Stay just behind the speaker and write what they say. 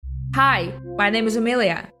Hi, my name is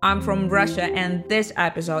Amelia. I'm from Russia, and this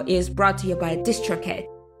episode is brought to you by DistroKid.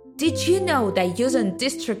 Did you know that using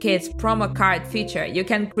DistroKid's promo card feature, you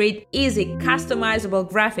can create easy, customizable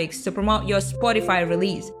graphics to promote your Spotify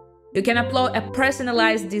release? You can upload a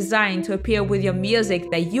personalized design to appear with your music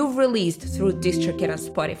that you've released through DistroKid on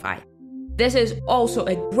Spotify. This is also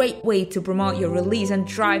a great way to promote your release and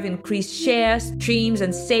drive increased shares, streams,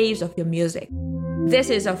 and saves of your music.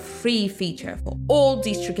 This is a free feature for all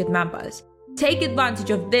DistroKid members. Take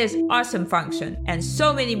advantage of this awesome function and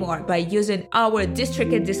so many more by using our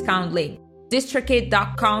DistroKid discount link,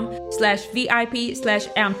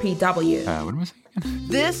 distrokid.com/VIP/MPW. What am I saying again?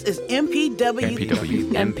 This is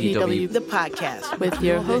MPW, the podcast. With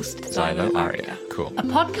your host, Zylo Aria. Cool. A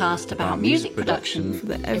podcast about music production for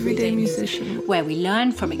the everyday musician, where we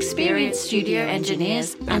learn from experienced studio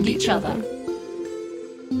engineers and each other.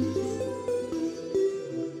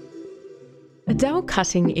 Adele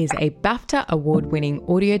Cutting is a BAFTA award-winning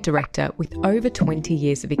audio director with over 20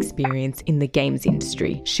 years of experience in the games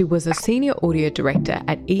industry. She was a senior audio director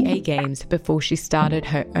at EA Games before she started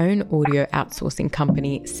her own audio outsourcing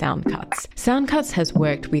company, Soundcuts. Soundcuts has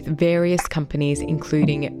worked with various companies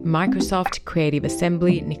including Microsoft, Creative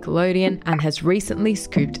Assembly, Nickelodeon, and has recently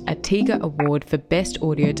scooped a TIGA Award for Best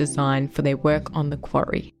Audio Design for their work on The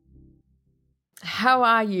Quarry. How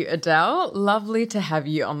are you, Adele? Lovely to have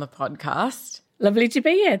you on the podcast. Lovely to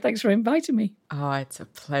be here. Thanks for inviting me. Oh, it's a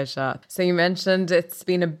pleasure. So you mentioned it's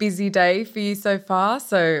been a busy day for you so far.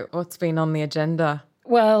 So what's been on the agenda?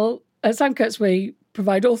 Well, at Soundcuts, we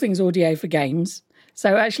provide all things audio for games.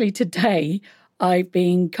 So actually today, I've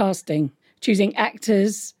been casting, choosing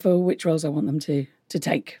actors for which roles I want them to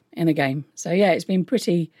take in a game. So yeah, it's been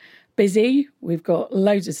pretty busy. We've got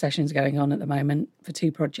loads of sessions going on at the moment for 2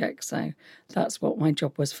 projects. So that's what my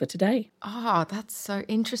job was for today. Oh, that's so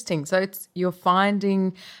interesting. So you're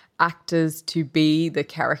finding actors to be the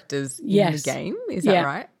characters in the game? Is that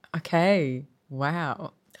right? Okay.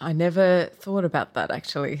 Wow. I never thought about that,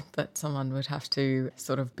 actually, that someone would have to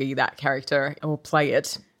sort of be that character or play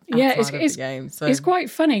it. Yeah, it's quite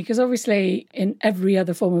funny because obviously in every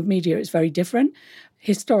other form of media it's very different.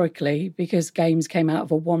 Historically, because games came out of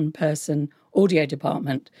a one-person audio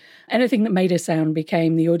department, anything that made a sound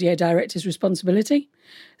became the audio director's responsibility.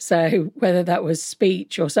 So whether that was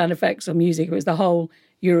speech or sound effects or music, it was the whole,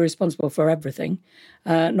 you're responsible for everything.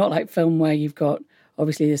 Not like film where you've got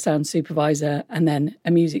obviously the sound supervisor and then a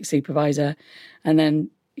music supervisor and then,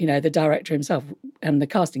 you know, the director himself and the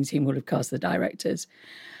casting team would have cast the directors.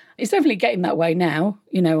 It's definitely getting that way now,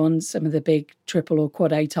 you know, on some of the big triple or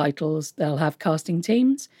quad A titles, they'll have casting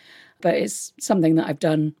teams. But it's something that I've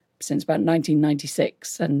done since about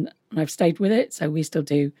 1996 and I've stayed with it. So we still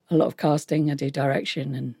do a lot of casting. I do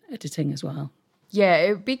direction and editing as well. Yeah,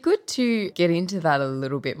 it would be good to get into that a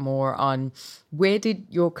little bit more on where did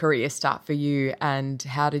your career start for you and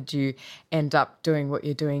how did you end up doing what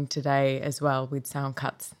you're doing today as well with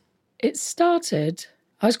Soundcuts? It started...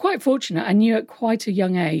 I was quite fortunate. I knew at quite a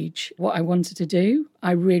young age what I wanted to do.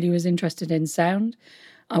 I really was interested in sound.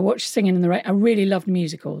 I watched Singing in the Rain. I really loved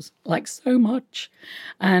musicals, like so much.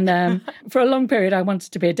 And for a long period, I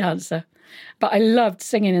wanted to be a dancer. But I loved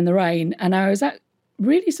Singing in the Rain. And I was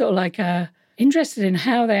really sort of like interested in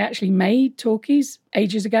how they actually made talkies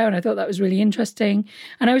ages ago. And I thought that was really interesting.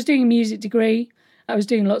 And I was doing a music degree. I was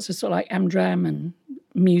doing lots of sort of like Amdram and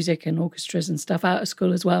music and orchestras and stuff out of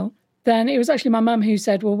school as well. Then it was actually my mum who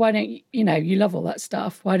said, well, why don't you, you love all that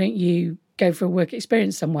stuff. Why don't you go for a work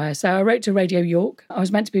experience somewhere? So I wrote to Radio York. I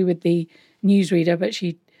was meant to be with the newsreader, but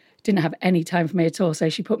she didn't have any time for me at all. So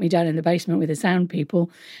she put me down in the basement with the sound people.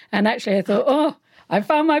 And actually I thought, oh, I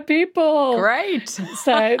found my people. Great. So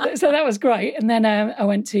that was great. And then I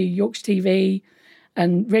went to Yorkshire TV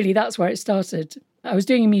and really that's where it started. I was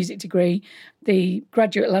doing a music degree. The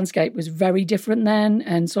graduate landscape was very different then,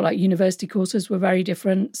 and sort of like university courses were very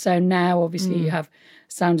different. So now, obviously, you have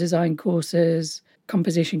sound design courses,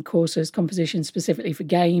 composition specifically for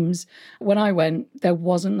games. When I went, there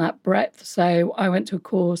wasn't that breadth. So I went to a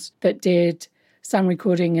course that did sound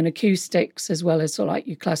recording and acoustics, as well as sort of like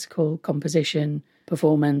your classical composition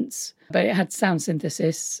performance. But it had sound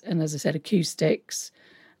synthesis and, as I said, acoustics,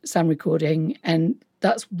 sound recording, and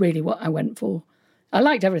that's really what I went for. I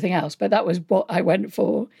liked everything else, but that was what I went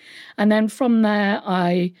for. And then from there,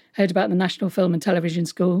 I heard about the National Film and Television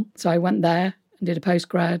School. So I went there and did a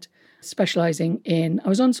postgrad, specialising I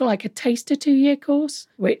was on sort of like a taster 2-year course,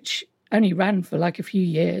 which only ran for like a few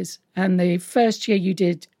years. And the first year you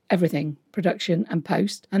did everything, production and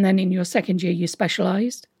post. And then in your second year, you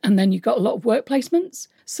specialised. And then you got a lot of work placements.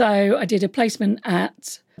 So I did a placement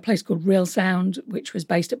at a place called Real Sound, which was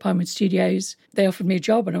based at Pinewood Studios. They offered me a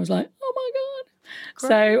job and I was like, oh my God. Great.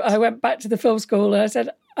 So I went back to the film school and I said,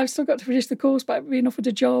 I've still got to finish the course, but I've been offered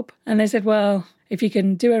a job. And they said, well, if you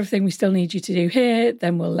can do everything we still need you to do here,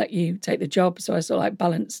 then we'll let you take the job. So I sort of like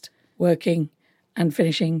balanced working and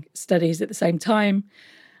finishing studies at the same time.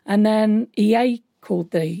 And then EA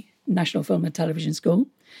called the National Film and Television School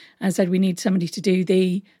and said, we need somebody to do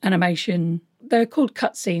the animation. They're called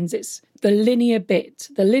cutscenes. It's the linear bit,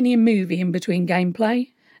 the linear movie in between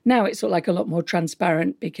gameplay. Now it's sort of like a lot more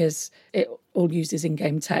transparent because it all uses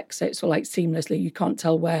in-game tech. So it's sort of like seamlessly, you can't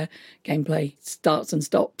tell where gameplay starts and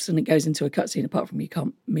stops and it goes into a cutscene, apart from you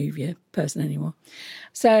can't move your person anymore.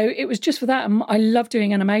 So it was just for that. And I love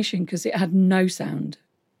doing animation because it had no sound,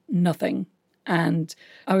 nothing. And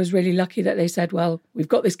I was really lucky that they said, well, we've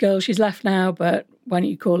got this girl, she's left now, but why don't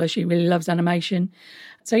you call her? She really loves animation.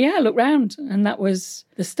 So yeah, I looked round and that was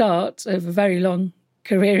the start of a very long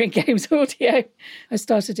career in games audio.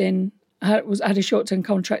 I had a short-term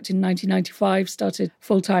contract in 1995, started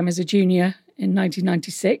full-time as a junior in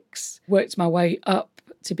 1996, worked my way up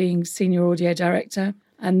to being senior audio director.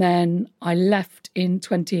 And then I left in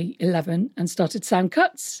 2011 and started Sound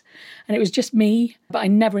Cuts. And it was just me, but I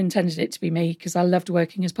never intended it to be me because I loved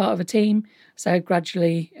working as part of a team. So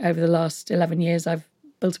gradually, over the last 11 years, I've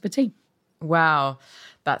built up a team. Wow,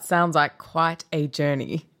 that sounds like quite a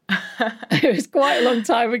journey. It was quite a long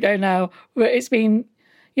time ago now, but it's been,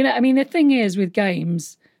 the thing is with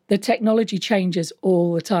games, the technology changes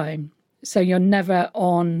all the time. So you're never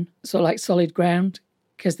on sort of like solid ground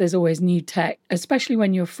because there's always new tech, especially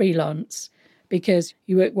when you're freelance, because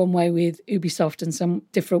you work one way with Ubisoft and some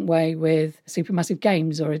different way with Supermassive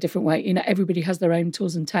Games or a different way. Everybody has their own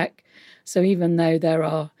tools and tech. So even though there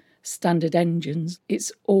are standard engines,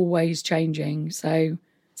 it's always changing. So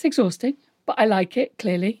it's exhausting. But I like it,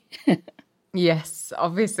 clearly. Yes,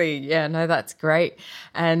 obviously. Yeah, no, that's great.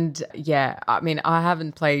 And yeah, I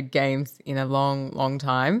haven't played games in a long, long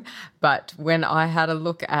time, but when I had a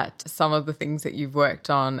look at some of the things that you've worked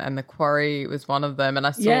on, and The Quarry was one of them, and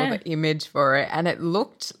I saw the image for it, and it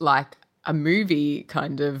looked like a movie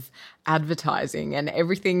kind of advertising, and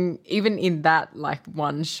everything, even in that like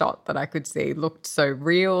one shot that I could see, looked so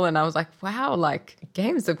real. And I was like, wow, like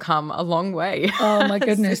games have come a long way. Oh my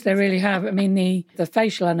goodness, they really have. the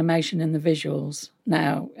facial animation and the visuals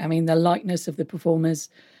now, the likeness of the performers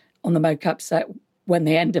on the mocap set when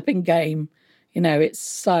they end up in game, it's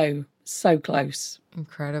so close.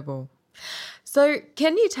 Incredible. So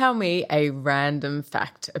can you tell me a random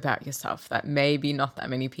fact about yourself that maybe not that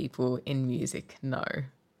many people in music know?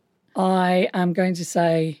 I am going to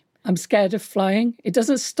say I'm scared of flying. It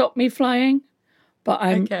doesn't stop me flying, but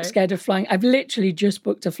I'm scared of flying. I've literally just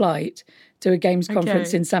booked a flight to a games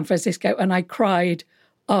conference in San Francisco and I cried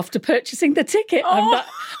after purchasing the ticket. Oh.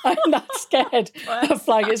 I'm that scared of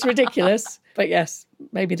flying. It's ridiculous. But yes,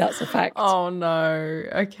 maybe that's a fact. Oh, no.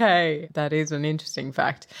 Okay. That is an interesting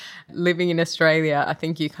fact. Living in Australia, I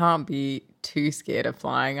think you can't be too scared of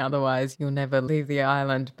flying. Otherwise, you'll never leave the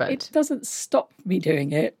island. But it doesn't stop me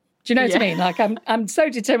doing it. Do you know what I mean? Like I'm so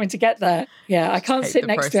determined to get there. Yeah, I can't sit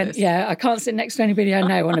next to anybody I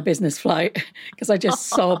know on a business flight because I just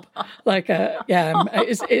sob like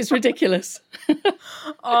it's ridiculous.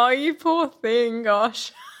 Oh, you poor thing,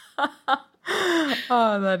 gosh.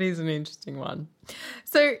 Oh, that is an interesting one.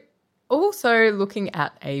 So also looking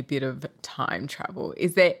at a bit of time travel,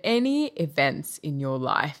 is there any events in your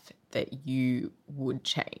life that you would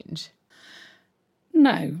change?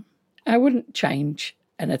 No, I wouldn't change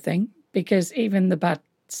anything because even the bad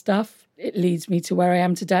stuff, it leads me to where I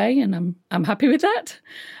am today and I'm happy with that.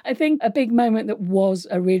 I think a big moment that was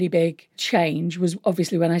a really big change was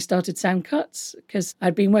obviously when I started Sound Cuts because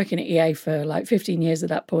I'd been working at EA for like 15 years at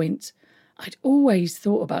that point. I'd always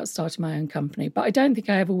thought about starting my own company, but I don't think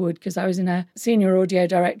I ever would because I was in a senior audio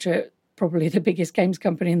director at probably the biggest games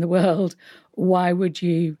company in the world. Why would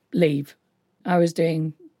you leave? I was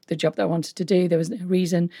doing the job that I wanted to do. There was no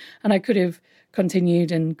reason. And I could have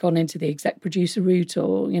continued and gone into the exec producer route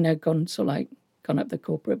or, gone up the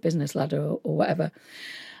corporate business ladder or whatever.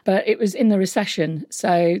 But it was in the recession.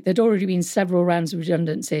 So there'd already been several rounds of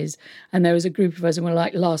redundancies. And there was a group of us and we're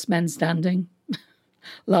like last men standing,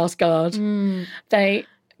 last guard. They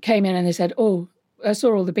came in and they said, oh, I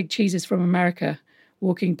saw all the big cheeses from America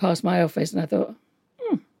walking past my office. And I thought,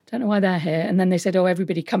 don't know why they're here. And then they said, oh,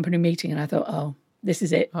 everybody company meeting. And I thought, oh, this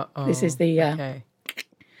is it. Uh-oh. This is the... Okay.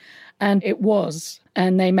 And it was.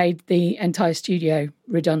 And they made the entire studio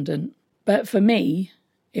redundant. But for me,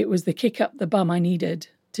 it was the kick up the bum I needed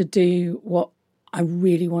to do what I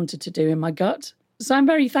really wanted to do in my gut. So I'm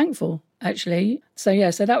very thankful. actually. So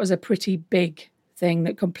that was a pretty big thing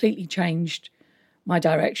that completely changed my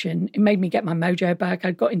direction. It made me get my mojo back.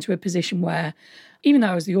 I got into a position where, even though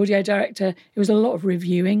I was the audio director, it was a lot of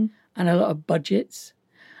reviewing and a lot of budgets.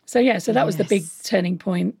 So that was the big turning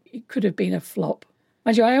point. It could have been a flop.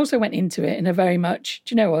 Mind you, I also went into it in a very much,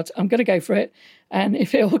 do you know what, I'm going to go for it. And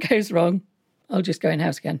if it all goes wrong, I'll just go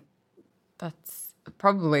in-house again. That's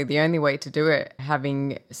probably the only way to do it,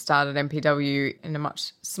 having started MPW in a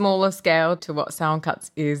much smaller scale to what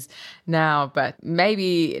Soundcuts is now. But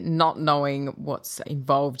maybe not knowing what's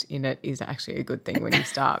involved in it is actually a good thing when you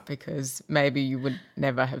start, because maybe you would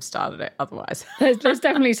never have started it otherwise. There's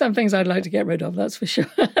definitely some things I'd like to get rid of, that's for sure.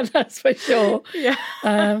 That's for sure. Yeah.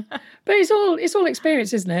 But it's all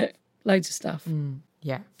experience, isn't it? Loads of stuff.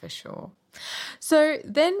 Yeah, for sure. So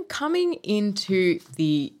then coming into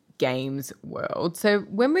the games world. So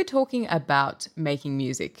when we're talking about making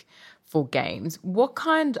music for games, what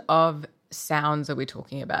kind of sounds are we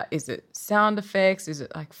talking about? Is it sound effects? Is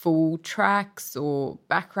it like full tracks or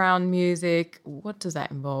background music? What does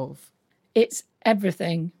that involve? It's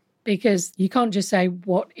everything, because you can't just say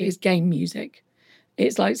what is game music.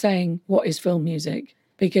 It's like saying what is film music,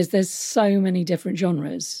 because there's so many different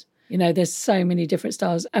genres. You know, there's so many different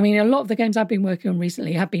styles. I mean, a lot of the games I've been working on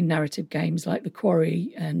recently have been narrative games like The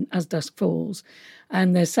Quarry and As Dusk Falls.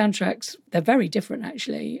 And the soundtracks, they're very different,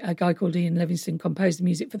 actually. A guy called Ian Livingston composed the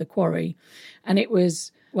music for The Quarry. And it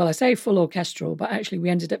was, well, I say full orchestral, but actually we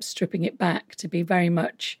ended up stripping it back to be very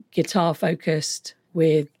much guitar-focused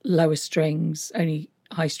with lower strings, only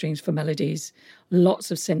high strings for melodies, lots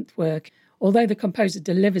of synth work. Although the composer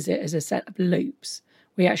delivers it as a set of loops,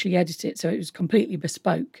 we actually edit it so it was completely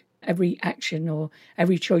bespoke. Every action or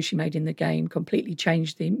every choice you made in the game completely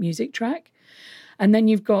changed the music track. And then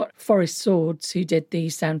you've got Forest Swords, who did the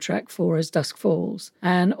soundtrack for As Dusk Falls.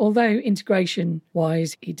 And although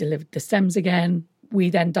integration-wise, he delivered the stems again,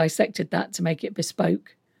 we then dissected that to make it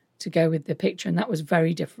bespoke to go with the picture. And that was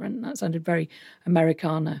very different. That sounded very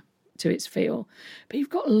Americana to its feel. But you've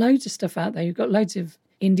got loads of stuff out there. You've got loads of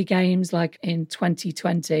indie games. Like in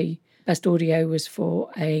 2020, Best Audio was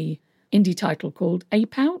for a indie title called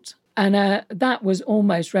Ape Out. And that was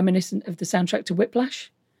almost reminiscent of the soundtrack to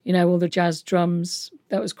Whiplash. You know, all the jazz drums.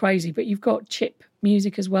 That was crazy. But you've got chip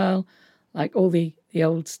music as well, like all the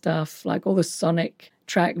old stuff, like all the Sonic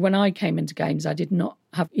track. When I came into games, I did not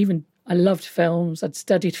have even... I loved films. I'd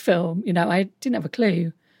studied film. You know, I didn't have a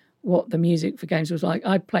clue what the music for games was like.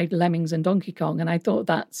 I played Lemmings and Donkey Kong, and I thought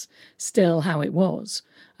that's still how it was.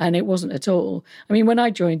 And it wasn't at all. I mean, when I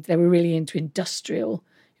joined, they were really into industrial.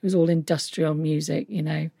 It was all industrial music, you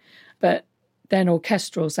know. But then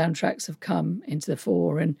orchestral soundtracks have come into the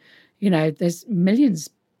fore. And, you know, there's millions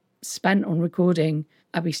spent on recording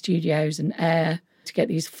Abbey Studios and Air to get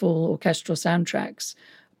these full orchestral soundtracks.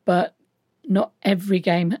 But not every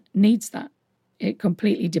game needs that. It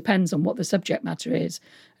completely depends on what the subject matter is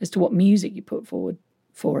as to what music you put forward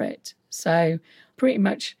for it. So pretty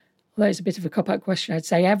much, although it's a bit of a cop-out question, I'd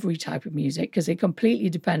say every type of music, because it completely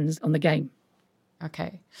depends on the game.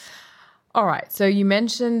 Okay. All right. So you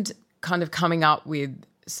mentioned kind of coming up with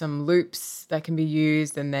some loops that can be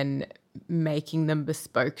used and then making them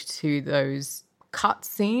bespoke to those cut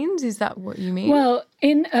scenes. Is that what you mean? Well,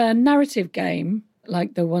 in a narrative game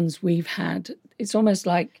like the ones we've had, it's almost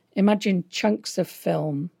like, imagine chunks of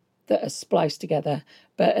film that are spliced together,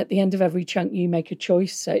 but at the end of every chunk you make a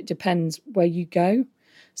choice, so it depends where you go.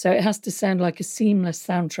 So it has to sound like a seamless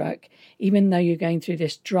soundtrack, even though you're going through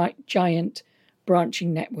this giant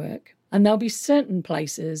branching network. And there'll be certain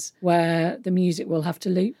places where the music will have to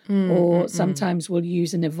loop, or sometimes we'll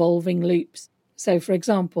use an evolving loops. So, for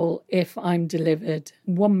example, if I'm delivered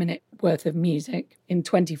 1 minute worth of music in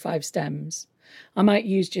 25 stems, I might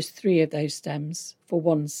use just 3 of those stems for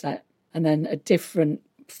one set, and then a different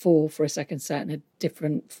 4 for a second set and a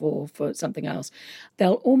different 4 for something else.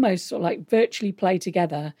 They'll almost sort of like virtually play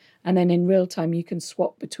together, and then in real time you can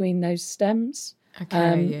swap between those stems.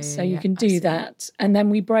 Okay, so you can do that. And then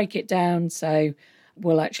we break it down, so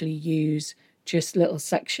we'll actually use just little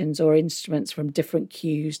sections or instruments from different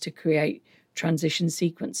cues to create transition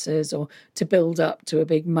sequences or to build up to a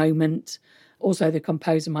big moment. Also, the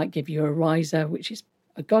composer might give you a riser, which is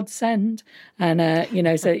a godsend, and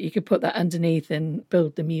so that you could put that underneath and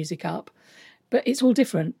build the music up. But it's all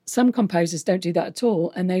different. Some composers don't do that at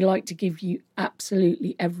all, and they like to give you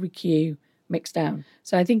absolutely every cue mixed down.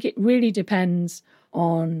 So I think it really depends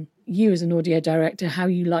on you as an audio director, how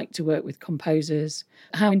you like to work with composers,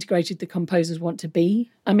 how integrated the composers want to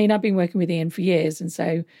be. I mean, I've been working with Ian for years, and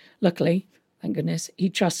so luckily, thank goodness, he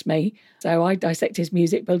trusts me. So I dissect his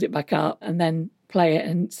music, build it back up, and then play it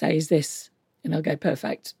and say, is this? And I'll go,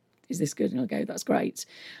 perfect. is this good? And I'll go, that's great.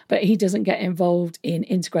 But he doesn't get involved in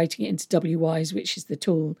integrating it into WWise, which is the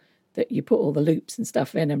tool that you put all the loops and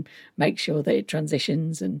stuff in and make sure that it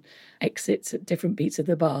transitions and exits at different beats of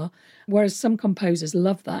the bar. Whereas some composers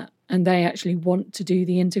love that and they actually want to do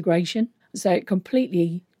the integration. So it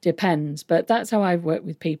completely depends. But that's how I've worked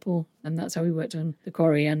with people. And that's how we worked on The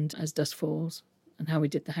Quarry and As Dusk Falls and how we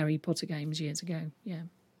did the Harry Potter games years ago. Yeah.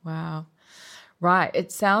 Wow. Right.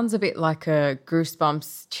 It sounds a bit like a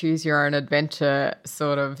Goosebumps choose your own adventure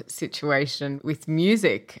sort of situation with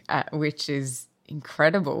music, which is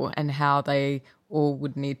incredible, and how they all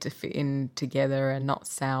would need to fit in together and not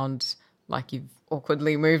sound like you've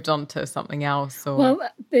awkwardly moved on to something else. Or... Well,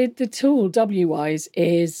 the tool WWise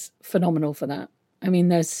is phenomenal for that. I mean,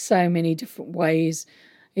 there's so many different ways.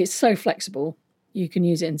 It's so flexible. You can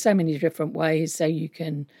use it in so many different ways. So you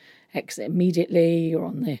can exit immediately or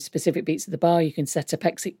on the specific beats of the bar. You can set up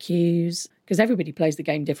exit cues because everybody plays the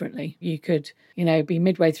game differently. You could, be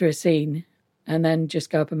midway through a scene and then just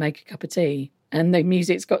go up and make a cup of tea. And the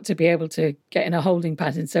music's got to be able to get in a holding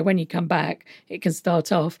pattern. So when you come back, it can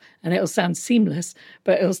start off and it'll sound seamless,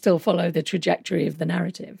 but it'll still follow the trajectory of the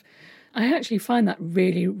narrative. I actually find that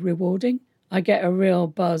really rewarding. I get a real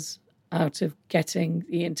buzz out of getting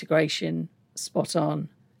the integration spot on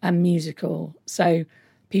and musical. So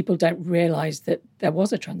people don't realise that there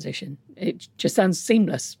was a transition. It just sounds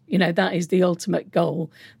seamless. That is the ultimate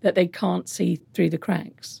goal, that they can't see through the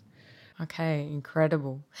cracks. Okay,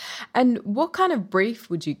 incredible. And what kind of brief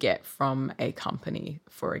would you get from a company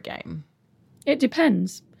for a game? It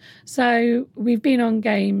depends. So we've been on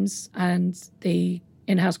games and the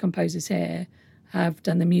in-house composers here have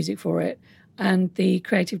done the music for it, and the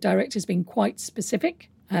creative director's been quite specific.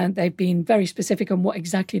 And they've been very specific on what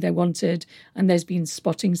exactly they wanted, and there's been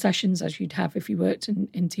spotting sessions, as you'd have if you worked in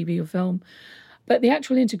TV or film. But the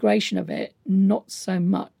actual integration of it, not so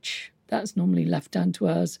much. That's normally left down to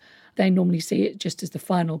us. They normally see it just as the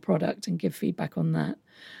final product and give feedback on that.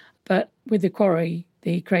 But with The Quarry,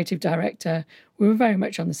 the creative director, we were very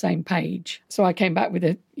much on the same page. So I came back with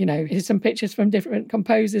here's some pictures from different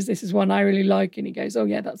composers. This is one I really like. And he goes, oh,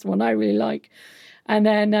 yeah, that's the one I really like. And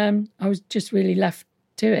then I was just really left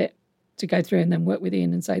to it to go through and then work with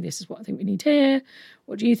Ian and say, this is what I think we need here.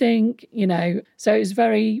 What do you think? So it was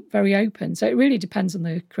very, very open. So it really depends on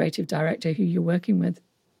the creative director who you're working with.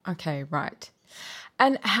 Okay, right.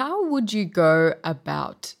 And how would you go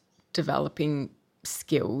about developing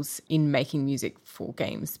skills in making music for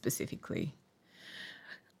games specifically?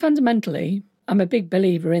 Fundamentally, I'm a big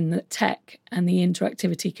believer in that tech and the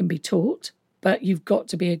interactivity can be taught, but you've got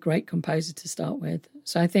to be a great composer to start with.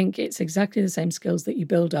 So I think it's exactly the same skills that you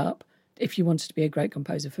build up if you wanted to be a great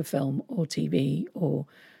composer for film or TV or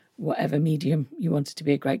whatever medium you wanted to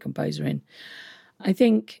be a great composer in. I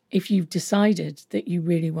think if you've decided that you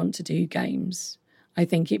really want to do games, I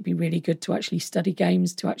think it'd be really good to actually study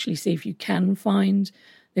games, to actually see if you can find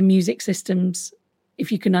the music systems,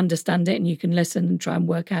 if you can understand it and you can listen and try and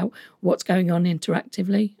work out what's going on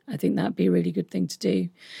interactively. I think that'd be a really good thing to do.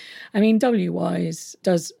 I mean, WWise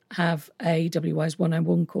does have a WWise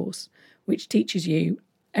 101 course, which teaches you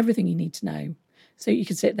everything you need to know. So you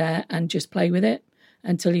can sit there and just play with it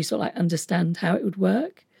until you sort of understand how it would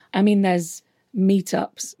work. I mean, there's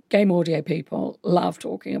meetups. Game audio people love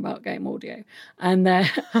talking about game audio. And there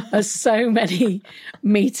are so many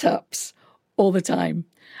meetups all the time.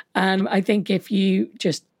 And I think if you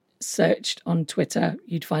just searched on Twitter,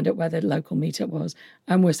 you'd find out where the local meetup was.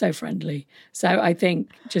 And we're so friendly. So I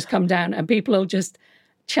think just come down and people will just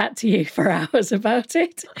chat to you for hours about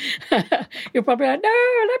it. You're probably like,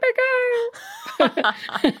 no, let me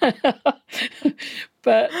go.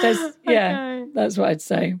 But that's what I'd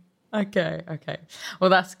say. Okay. Well,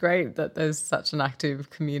 that's great that there's such an active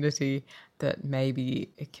community that maybe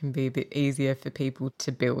it can be a bit easier for people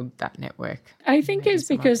to build that network. I think it's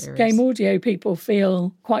because game audio people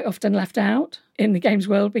feel quite often left out in the games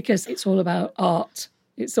world because it's all about art.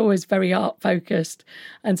 It's always very art focused.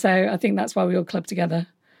 And so I think that's why we all club together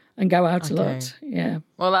and go out a lot. Yeah.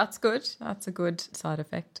 Well, that's good. That's a good side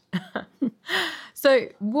effect. So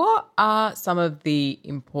what are some of the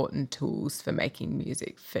important tools for making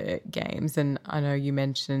music for games? And I know you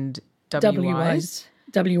mentioned WWise,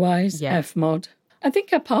 FMod. I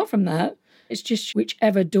think apart from that, it's just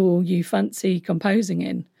whichever DAW you fancy composing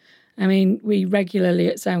in. I mean, we regularly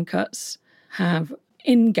at Soundcuts have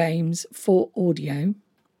in games for audio,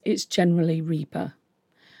 it's generally Reaper,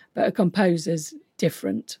 but a composer's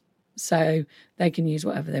different. So they can use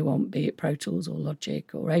whatever they want, be it Pro Tools or Logic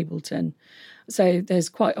or Ableton. So there's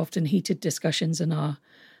quite often heated discussions in our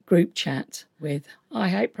group chat with, I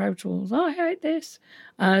hate Pro Tools, I hate this.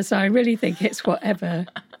 So I really think it's whatever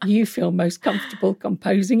you feel most comfortable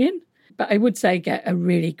composing in. But I would say get a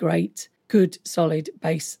really great, good, solid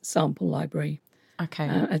bass sample library. Okay.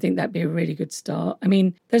 I think that'd be a really good start. I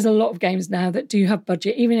mean, there's a lot of games now that do have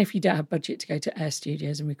budget, even if you don't have budget to go to Air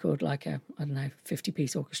Studios and record like a,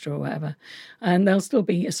 50-piece orchestra or whatever. And there'll still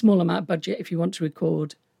be a small amount of budget if you want to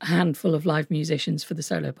record a handful of live musicians for the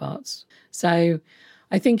solo parts. So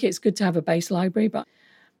I think it's good to have a bass library. But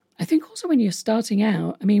I think also when you're starting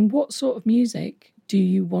out, I mean, what sort of music do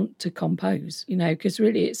you want to compose? You know, because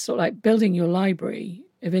really it's sort of like building your library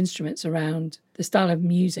of instruments around the style of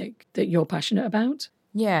music that you're passionate about.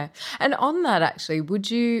 Yeah. And on that, actually,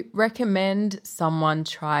 would you recommend someone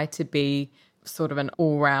try to be sort of an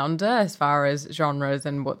all-rounder as far as genres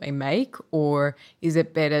and what they make? Or is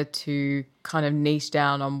it better to kind of niche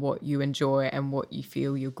down on what you enjoy and what you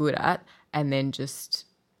feel you're good at and then just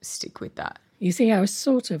stick with that? You see, I was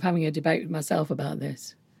sort of having a debate with myself about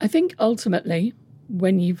this. I think ultimately,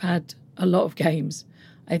 when you've had a lot of games,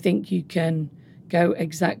 I think you can go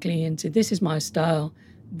exactly into, this is my style,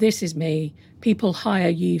 this is me. People hire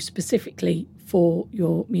you specifically for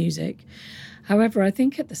your music. However, I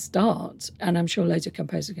think at the start, and I'm sure loads of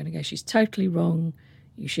composers are going to go, she's totally wrong.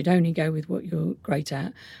 You should only go with what you're great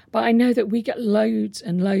at. But I know that we get loads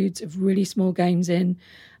and loads of really small games in,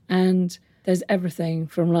 and there's everything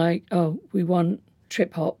from like, oh, we want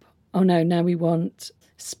trip hop. Oh no, now we want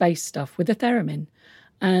space stuff with a theremin.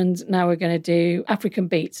 And now we're going to do African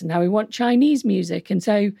beats. And now we want Chinese music. And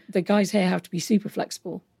so the guys here have to be super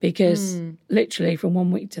flexible because literally from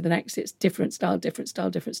one week to the next, it's different style, different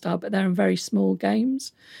style, different style. But they're in very small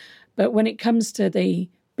games. But when it comes to the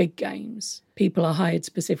big games, people are hired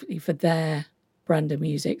specifically for their brand of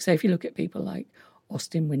music. So if you look at people like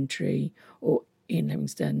Austin Wintory or Ian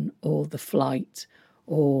Livingstone or The Flight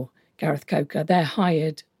or Gareth Coker, they're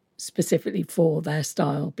hired specifically for their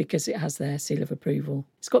style because it has their seal of approval.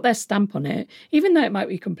 It's got their stamp on it, even though it might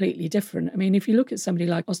be completely different. I mean, if you look at somebody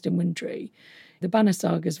like Austin Wintory, the Banner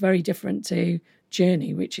Saga is very different to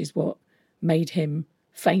Journey, which is what made him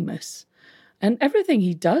famous. And everything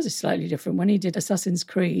he does is slightly different. When he did Assassin's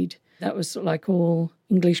Creed, that was sort of like all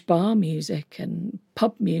English bar music and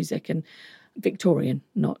pub music and Victorian,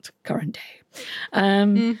 not current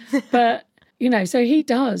day. But, you know, so he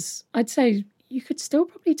does, I'd say, you could still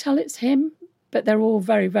probably tell it's him, but they're all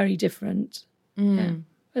very, very different. Yeah.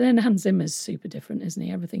 But then Hans Zimmer's super different, isn't he?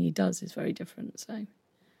 Everything he does is very different. So,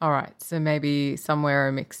 all right. So maybe somewhere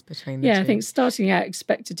a mix between the two. Yeah, I think starting out,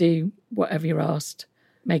 expect to do whatever you're asked.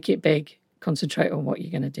 Make it big. Concentrate on what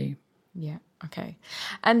you're going to do. Yeah. Okay.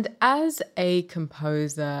 And as a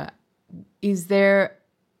composer, is there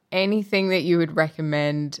anything that you would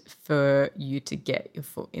recommend for you to get your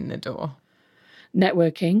foot in the door?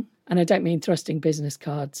 Networking. And I don't mean thrusting business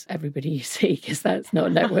cards everybody you see, because that's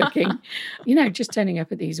not networking. You know, just turning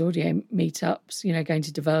up at these audio meetups, you know, going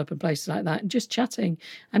to develop and places like that and just chatting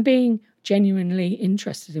and being genuinely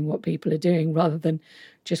interested in what people are doing rather than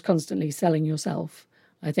just constantly selling yourself,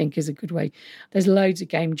 I think is a good way. There's loads of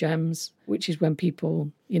game jams, which is when people,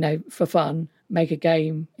 you know, for fun, make a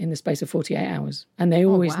game in the space of 48 hours. And they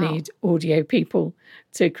always need audio people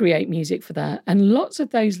to create music for that. And lots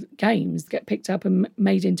of those games get picked up and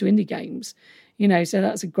made into indie games, you know, so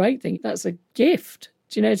that's a great thing. That's a gift.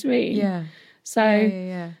 Do you know what I mean? Yeah. So,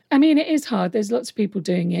 I mean, it is hard. There's lots of people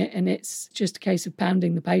doing it and it's just a case of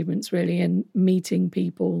pounding the pavements really and meeting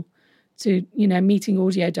people to, you know, meeting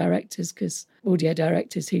audio directors, because audio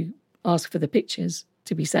directors who ask for the pictures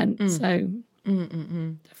to be sent. So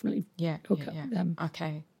definitely hook up with them.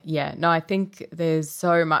 Okay. Yeah. No, I think there's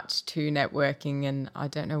so much to networking and I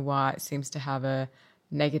don't know why it seems to have a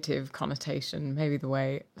negative connotation, maybe the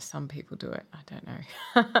way some people do it. I don't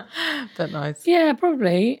know. But nice. Yeah,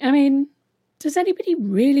 probably. I mean, does anybody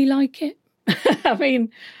really like it? I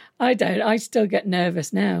mean, I don't. I still get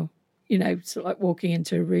nervous now, you know, sort of like walking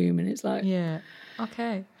into a room and it's like, yeah,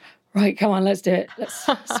 okay. Right, come on, let's do it. Let's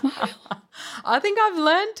smile. I think I've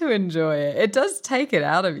learned to enjoy it. It does take it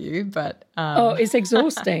out of you, but... it's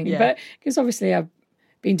exhausting. But because obviously I've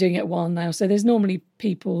been doing it a while now, so there's normally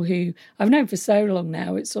people who I've known for so long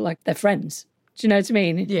now, it's sort of like they're friends. Do you know what I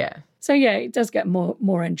mean? Yeah. So, yeah, it does get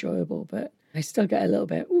more enjoyable, but I still get a little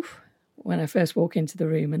bit, oof, when I first walk into the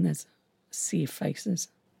room and there's a sea of faces.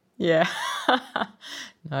 Yeah.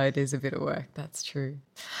 No, it is a bit of work. That's true.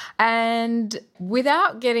 And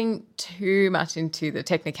without getting too much into the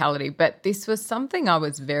technicality, but this was something I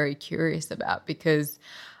was very curious about because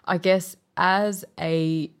I guess as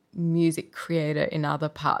a music creator in other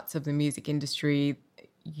parts of the music industry,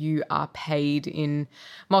 you are paid in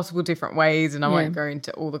multiple different ways, and I won't go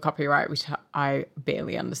into all the copyright, which I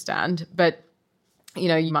barely understand. But, you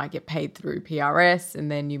know, you might get paid through PRS,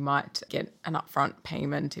 and then you might get an upfront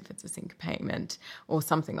payment if it's a sync payment or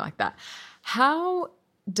something like that. How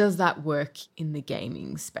does that work in the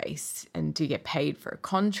gaming space? And do you get paid for a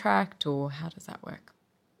contract, or how does that work?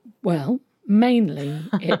 Well, mainly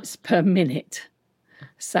it's per minute.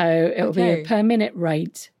 So it'll be a per minute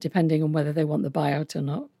rate, depending on whether they want the buyout or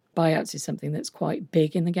not. Buyouts is something that's quite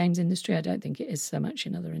big in the games industry. I don't think it is so much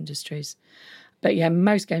in other industries. But yeah,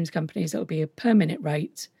 most games companies, it'll be a per minute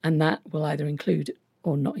rate, and that will either include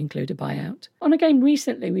or not include a buyout. On a game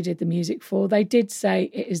recently we did the music for, they did say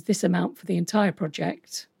it is this amount for the entire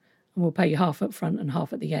project, and we'll pay you half up front and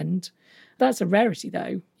half at the end. That's a rarity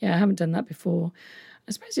though. Yeah, I haven't done that before.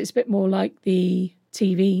 I suppose it's a bit more like the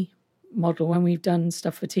TV model. When we've done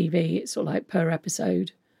stuff for TV, it's sort of like per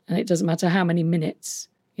episode, and it doesn't matter how many minutes.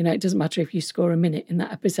 You know, it doesn't matter if you score a minute in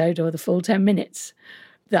that episode or the full 10 minutes.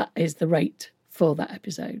 That is the rate for that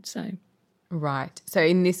episode. So, right. So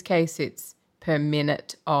in this case, it's per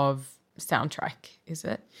minute of soundtrack, is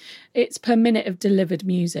it? It's per minute of delivered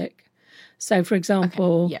music. So, for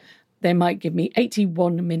example, they might give me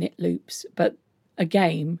 81-minute loops, but a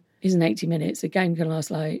game isn't 80 minutes. A game can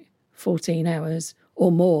last like 14 hours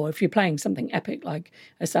or more. If you're playing something epic like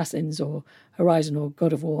Assassins or Horizon or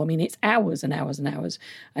God of War, I mean, it's hours and hours and hours.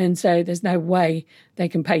 And so there's no way they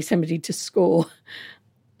can pay somebody to score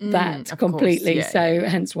that completely. Course, yeah.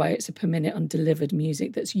 Hence why it's a per minute on delivered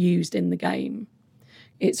music that's used in the game.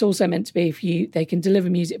 It's also meant to be if they can deliver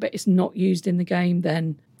music but it's not used in the game,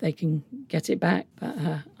 then they can get it back. But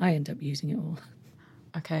I end up using it all.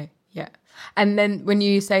 Okay, yeah. And then when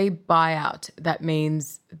you say buyout, that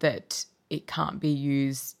means that it can't be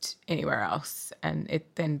used anywhere else and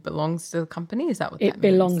it then belongs to the company? Is that what that means? It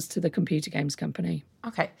belongs to the computer games company.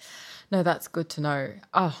 Okay. No, that's good to know.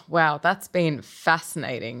 Oh, wow, that's been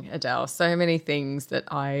fascinating, Adele. So many things that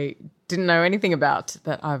I didn't know anything about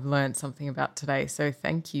that I've learned something about today. So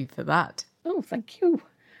thank you for that. Oh, thank you.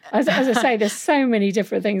 As I say, there's so many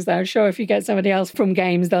different things that I'm sure if you get somebody else from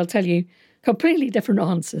games, they'll tell you completely different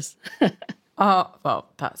answers. Oh, well,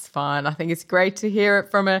 that's fine. I think it's great to hear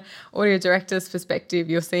it from an audio director's perspective.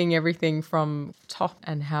 You're seeing everything from top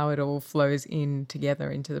and how it all flows in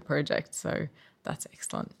together into the project. So that's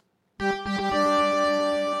excellent.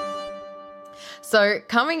 So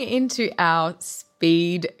coming into our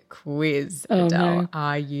speed quiz, Adele,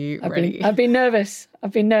 are you ready? I've been nervous.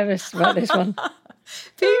 About this one.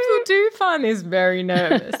 People do find this very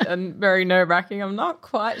nervous and very nerve-wracking. I'm not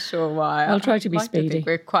quite sure why. I'll try to be speedy. I think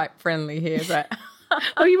we're quite friendly here, but...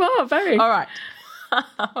 Oh, you are, very. All right.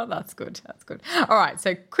 Well, that's good. All right,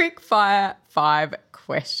 so quick fire 5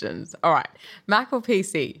 questions. All right, Mac or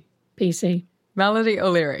PC? PC. Melody or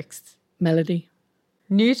lyrics? Melody.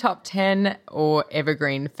 New top 10 or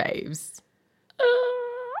evergreen faves?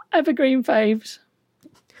 Evergreen faves.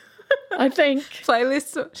 I think.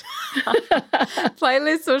 Playlists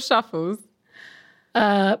or shuffles?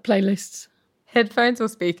 Playlists. Headphones or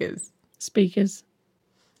speakers? Speakers.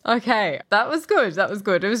 Okay, that was good.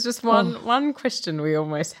 It was just one question we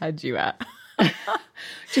almost had you at. Do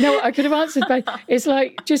you know what? I could have answered both. It's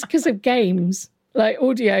like just because of games, like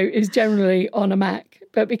audio is generally on a Mac,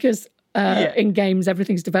 but because in games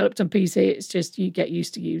everything's developed on PC, it's just you get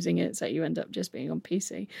used to using it, so you end up just being on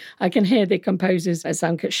PC. I can hear the composers at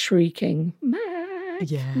Soundcut shrieking, Mac,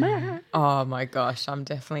 Mac. Oh my gosh, I'm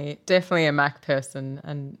definitely a Mac person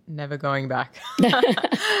and never going back.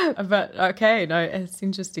 But okay, no, it's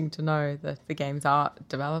interesting to know that the games are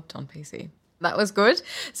developed on PC. That was good.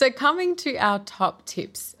 So coming to our top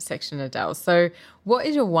tips section, Adele. So what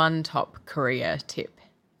is your one top career tip?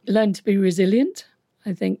 Learn to be resilient,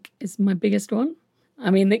 I think, is my biggest one.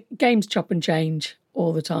 I mean, the games chop and change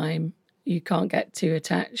all the time. You can't get too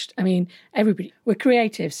attached. I mean, we're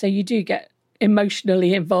creative, so you do get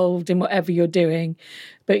emotionally involved in whatever you're doing,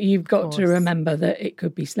 but you've got to remember that it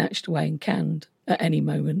could be snatched away and canned at any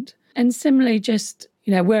moment. And similarly, just,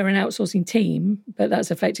 you know, we're an outsourcing team, but that's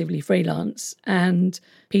effectively freelance, and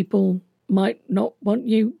people might not want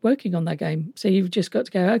you working on that game. So you've just got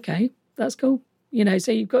to go, okay, that's cool. You know,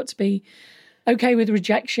 so you've got to be okay with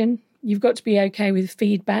rejection. You've got to be okay with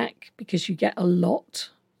feedback because you get a lot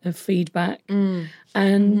of feedback.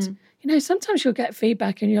 And, you know, sometimes you'll get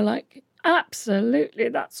feedback and you're like, absolutely,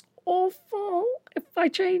 that's awful. If I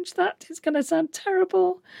change that, it's going to sound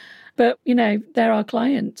terrible. But, you know, they're our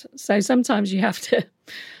client. So sometimes you have to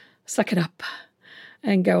suck it up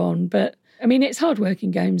and go on. But, I mean, it's hard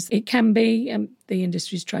working games. It can be, the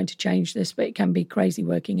industry's trying to change this, but it can be crazy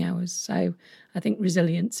working hours. So I think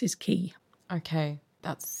resilience is key. Okay.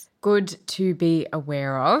 That's good to be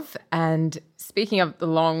aware of. And speaking of the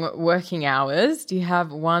long working hours, do you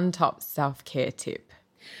have one top self-care tip?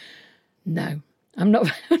 No, I'm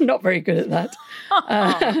not very good at that.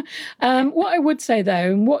 What I would say,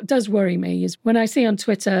 though, and what does worry me is when I see on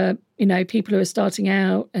Twitter, people who are starting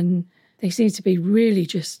out and they seem to be really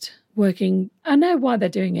just working. I know why they're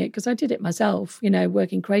doing it because I did it myself,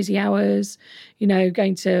 working crazy hours,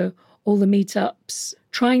 going to all the meetups,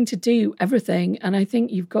 trying to do everything. And I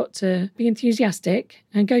think you've got to be enthusiastic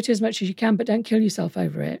and go to as much as you can, but don't kill yourself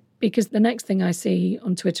over it. Because the next thing I see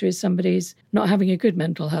on Twitter is somebody's not having a good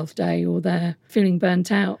mental health day or they're feeling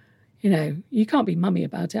burnt out. You can't be mummy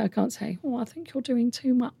about it. I can't say, I think you're doing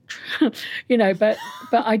too much, but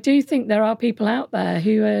I do think there are people out there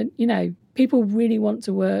who are, people really want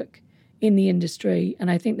to work in the industry. And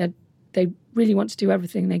I think that they really want to do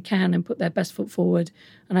everything they can and put their best foot forward.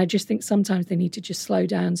 And I just think sometimes they need to just slow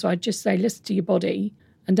down. So I'd just say, listen to your body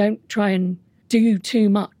and don't try and do too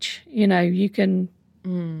much. You can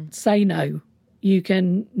say no. You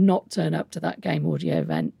can not turn up to that game audio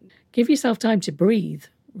event. Give yourself time to breathe,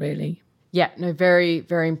 really. Yeah, no, very,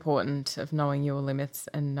 very important of knowing your limits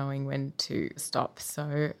and knowing when to stop.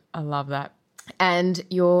 So I love that. And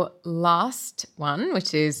your last one,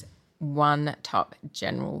 which is one top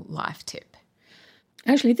general life tip.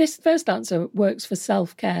 Actually, this first answer works for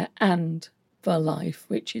self-care and for life,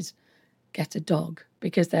 which is get a dog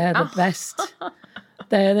because they're the best.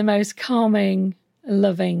 They're the most calming,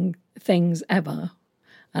 loving things ever.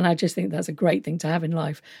 And I just think that's a great thing to have in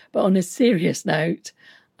life. But on a serious note,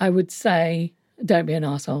 I would say don't be an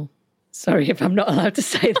arsehole. Sorry if I'm not allowed to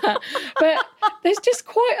say that. But there's just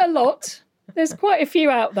quite a lot. There's quite a few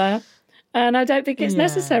out there. And I don't think it's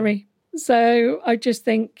necessary. So I just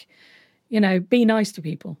think, be nice to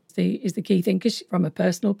people is the key thing. Because from a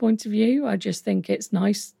personal point of view, I just think it's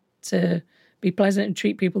nice to be pleasant and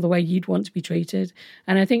treat people the way you'd want to be treated.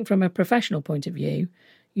 And I think from a professional point of view,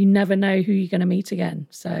 you never know who you're going to meet again.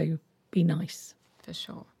 So be nice. For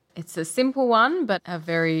sure. It's a simple one, but a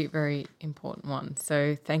very, very important one.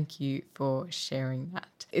 So thank you for sharing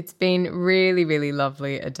that. It's been really, really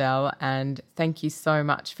lovely, Adele, and thank you so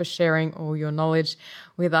much for sharing all your knowledge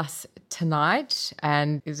with us tonight.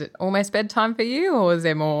 And is it almost bedtime for you or is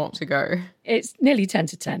there more to go? It's nearly 10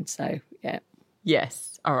 to 10, so yeah.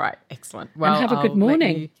 Yes. All right. Excellent. Well, and have a good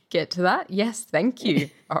morning. Let you get to that. Yes. Thank you.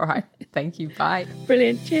 All right. Thank you. Bye.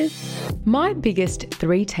 Brilliant. Cheers. My biggest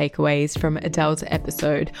 3 takeaways from Adele's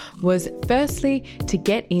episode was firstly, to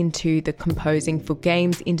get into the composing for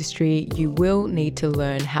games industry, you will need to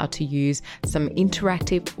learn how to use some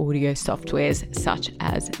interactive audio softwares such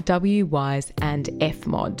as WWise and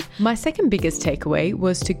Fmod. My second biggest takeaway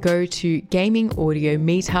was to go to gaming audio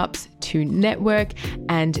meetups to network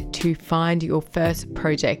and to find your first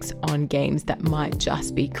projects on games that might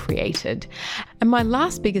just be created. And my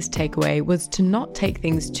last biggest takeaway was to not take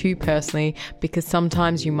things too personally, because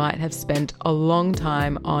sometimes you might have spent a long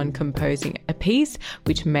time on composing a piece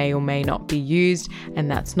which may or may not be used, and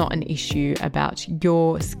that's not an issue about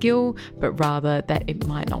your skill, but rather that it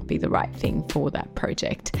might not be the right thing for that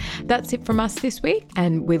project. That's it from us this week,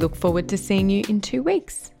 and we look forward to seeing you in 2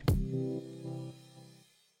 weeks.